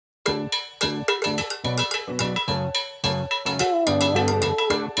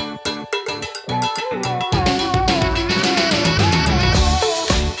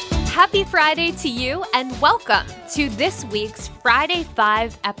Friday to you, and welcome to this week's Friday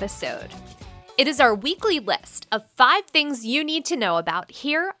 5 episode. It is our weekly list of 5 things you need to know about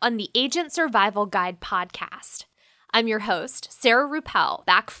here on the Agent Survival Guide podcast. I'm your host, Sarah Ruppel,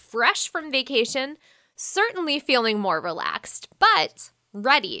 back fresh from vacation, certainly feeling more relaxed, but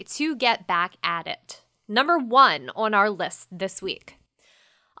ready to get back at it. Number 1 on our list this week.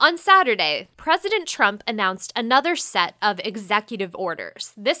 On Saturday, President Trump announced another set of executive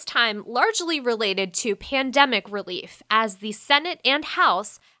orders, this time largely related to pandemic relief, as the Senate and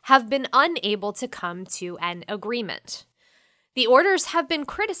House have been unable to come to an agreement. The orders have been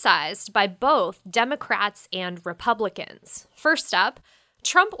criticized by both Democrats and Republicans. First up,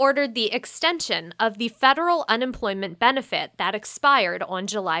 Trump ordered the extension of the federal unemployment benefit that expired on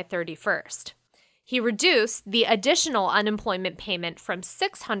July 31st. He reduced the additional unemployment payment from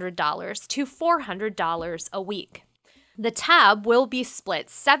 $600 to $400 a week. The tab will be split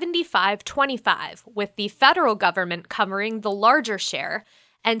 75-25, with the federal government covering the larger share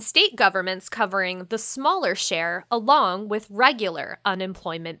and state governments covering the smaller share along with regular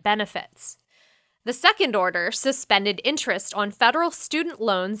unemployment benefits. The second order suspended interest on federal student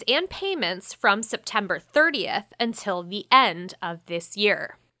loans and payments from September 30th until the end of this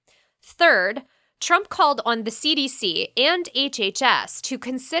year. Third, Trump called on the CDC and HHS to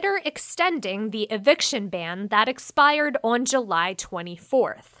consider extending the eviction ban that expired on July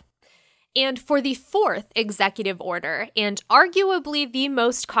 24th. And for the fourth executive order, and arguably the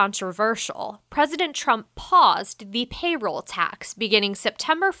most controversial, President Trump paused the payroll tax beginning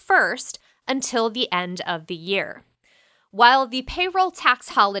September 1st until the end of the year. While the payroll tax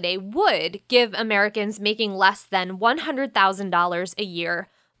holiday would give Americans making less than $100,000 a year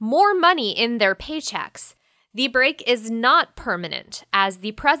more money in their paychecks, the break is not permanent, as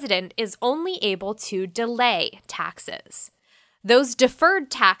the president is only able to delay taxes. Those deferred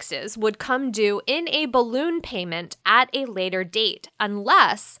taxes would come due in a balloon payment at a later date,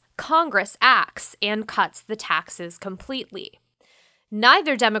 unless Congress acts and cuts the taxes completely.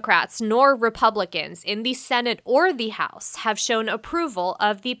 Neither Democrats nor Republicans in the Senate or the House have shown approval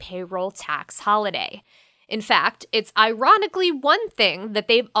of the payroll tax holiday. In fact, it's ironically one thing that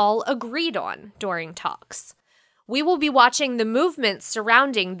they've all agreed on during talks. We will be watching the movement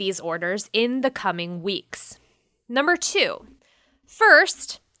surrounding these orders in the coming weeks. Number 2.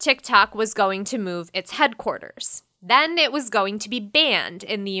 First, TikTok was going to move its headquarters. Then it was going to be banned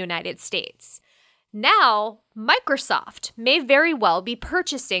in the United States. Now, Microsoft may very well be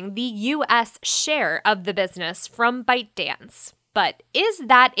purchasing the U.S. share of the business from ByteDance. But is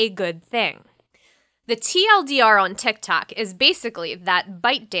that a good thing? The TLDR on TikTok is basically that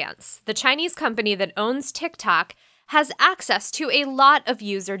ByteDance, the Chinese company that owns TikTok, has access to a lot of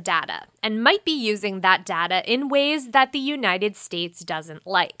user data and might be using that data in ways that the United States doesn't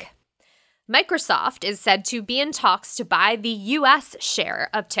like. Microsoft is said to be in talks to buy the U.S. share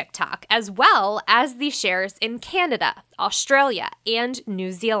of TikTok, as well as the shares in Canada, Australia, and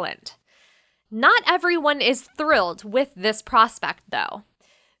New Zealand. Not everyone is thrilled with this prospect, though.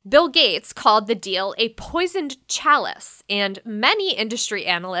 Bill Gates called the deal a poisoned chalice, and many industry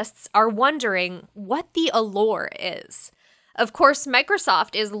analysts are wondering what the allure is. Of course,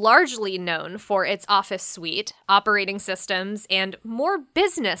 Microsoft is largely known for its Office suite, operating systems, and more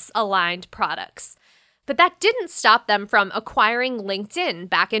business-aligned products. But that didn't stop them from acquiring LinkedIn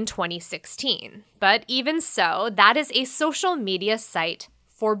back in 2016. But even so, that is a social media site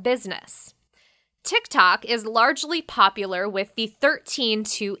for business. TikTok is largely popular with the 13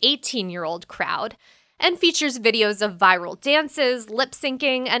 to 18-year-old crowd and features videos of viral dances, lip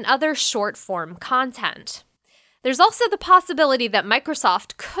syncing, and other short-form content. There's also the possibility that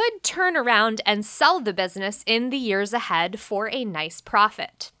Microsoft could turn around and sell the business in the years ahead for a nice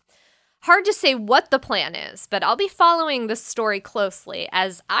profit. Hard to say what the plan is, but I'll be following this story closely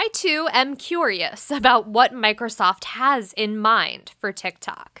as I too am curious about what Microsoft has in mind for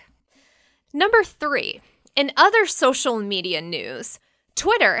TikTok. Number 3, in other social media news,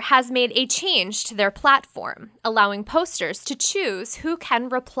 Twitter has made a change to their platform, allowing posters to choose who can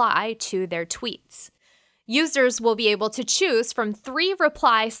reply to their tweets. Users will be able to choose from 3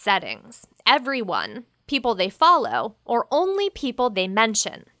 reply settings: everyone, people they follow, or only people they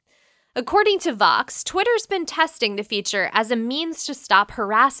mention. According to Vox, Twitter's been testing the feature as a means to stop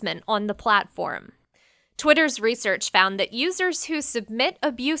harassment on the platform. Twitter's research found that users who submit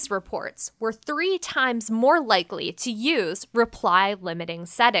abuse reports were 3 times more likely to use reply-limiting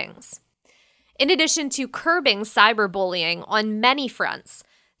settings. In addition to curbing cyberbullying on many fronts,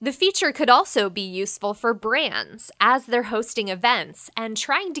 the feature could also be useful for brands as they're hosting events and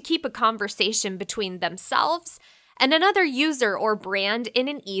trying to keep a conversation between themselves and another user or brand in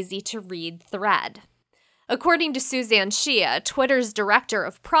an easy-to-read thread. According to Suzanne Shia, Twitter's director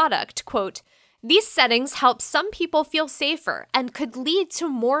of product, quote, "These settings help some people feel safer and could lead to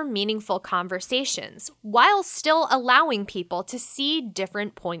more meaningful conversations while still allowing people to see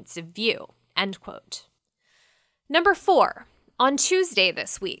different points of view," end quote. Number 4. On Tuesday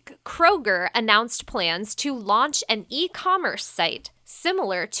this week, Kroger announced plans to launch an e-commerce site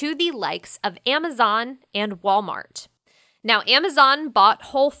similar to the likes of Amazon and Walmart. Now, Amazon bought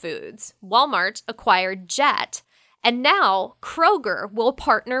Whole Foods, Walmart acquired Jet, and now Kroger will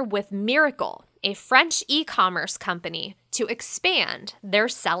partner with Miracle, a French e-commerce company, to expand their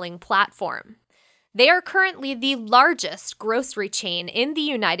selling platform. They are currently the largest grocery chain in the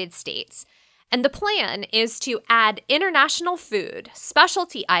United States, and the plan is to add international food,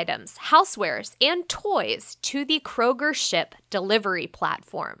 specialty items, housewares, and toys to the Kroger Ship delivery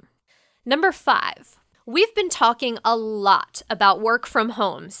platform. Number 5. We've been talking a lot about work from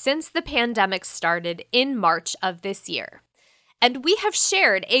home since the pandemic started in March of this year. And we have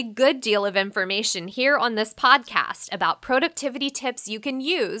shared a good deal of information here on this podcast about productivity tips you can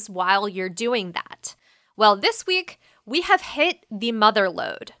use while you're doing that. Well, this week, we have hit the mother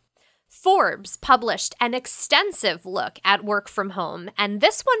lode. Forbes published an extensive look at work from home, and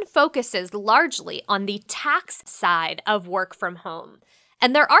this one focuses largely on the tax side of work from home.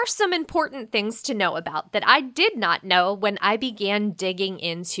 And there are some important things to know about that I did not know when I began digging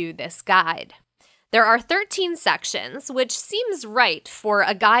into this guide. There are 13 sections, which seems right for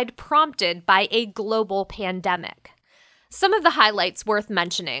a guide prompted by a global pandemic. Some of the highlights worth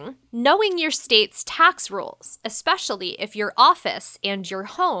mentioning: knowing your state's tax rules, especially if your office and your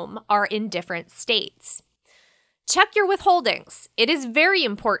home are in different states. Check your withholdings. It is very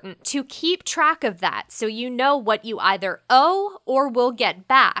important to keep track of that so you know what you either owe or will get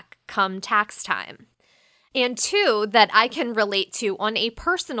back come tax time. And 2, that I can relate to on a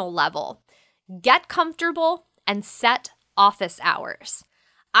personal level: get comfortable and set office hours.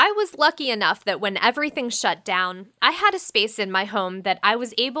 I was lucky enough that when everything shut down, I had a space in my home that I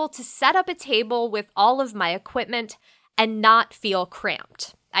was able to set up a table with all of my equipment and not feel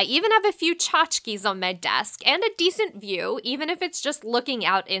cramped. I even have a few tchotchkes on my desk and a decent view, even if it's just looking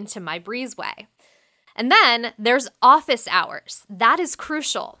out into my breezeway. And then there's office hours. That is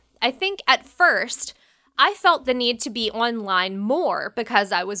crucial. I think at first, I felt the need to be online more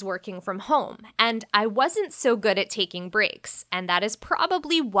because I was working from home, and I wasn't so good at taking breaks, and that is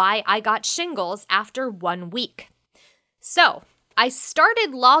probably why I got shingles after 1 week. So, I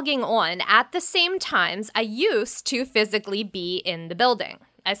started logging on at the same times I used to physically be in the building.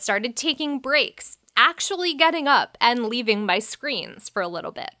 I started taking breaks, actually getting up and leaving my screens for a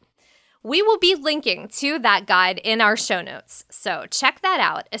little bit. We will be linking to that guide in our show notes, so check that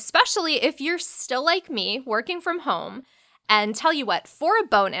out, especially if you're still like me, working from home. And tell you what, for a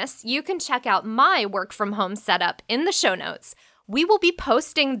bonus, you can check out my work from home setup in the show notes. We will be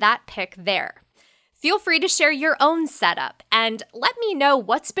posting that pic there. Feel free to share your own setup and let me know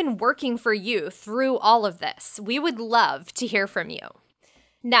what's been working for you through all of this. We would love to hear from you.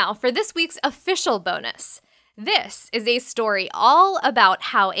 Now, for this week's official bonus. This is a story all about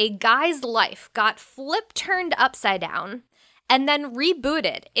how a guy's life got turned upside down and then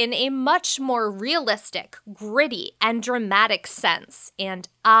rebooted in a much more realistic, gritty, and dramatic sense, and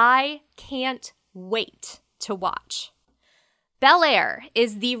I can't wait to watch. Bel-Air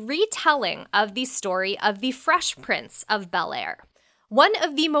is the retelling of the story of the Fresh Prince of Bel-Air, one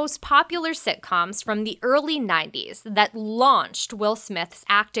of the most popular sitcoms from the early 90s that launched Will Smith's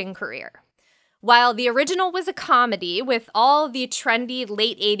acting career. While the original was a comedy with all the trendy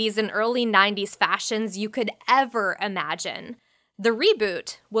late 80s and early 90s fashions you could ever imagine, the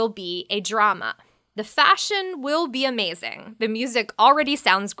reboot will be a drama. The fashion will be amazing, the music already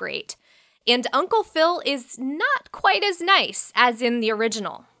sounds great, and Uncle Phil is not quite as nice as in the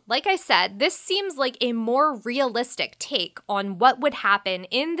original. Like I said, this seems like a more realistic take on what would happen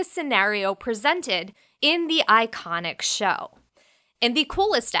in the scenario presented in the iconic show. And the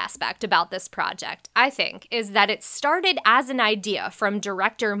coolest aspect about this project, I think, is that it started as an idea from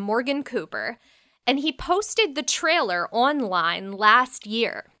director Morgan Cooper, and he posted the trailer online last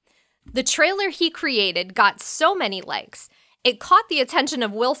year. The trailer he created got so many likes, it caught the attention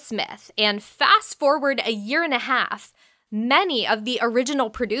of Will Smith, and fast forward a year and a half, many of the original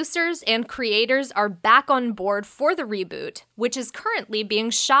producers and creators are back on board for the reboot, which is currently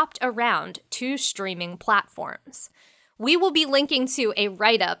being shopped around to streaming platforms. We will be linking to a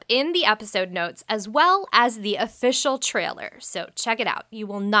write-up in the episode notes as well as the official trailer, so check it out. You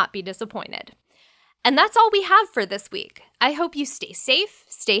will not be disappointed. And that's all we have for this week. I hope you stay safe,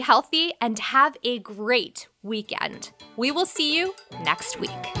 stay healthy, and have a great weekend. We will see you next week.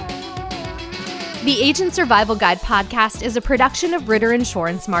 The Agent Survival Guide podcast is a production of Ritter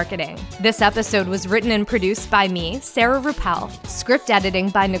Insurance Marketing. This episode was written and produced by me, Sarah Ruppel. Script editing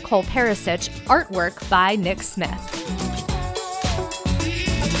by Nicole Perisic. Artwork by Nick Smith.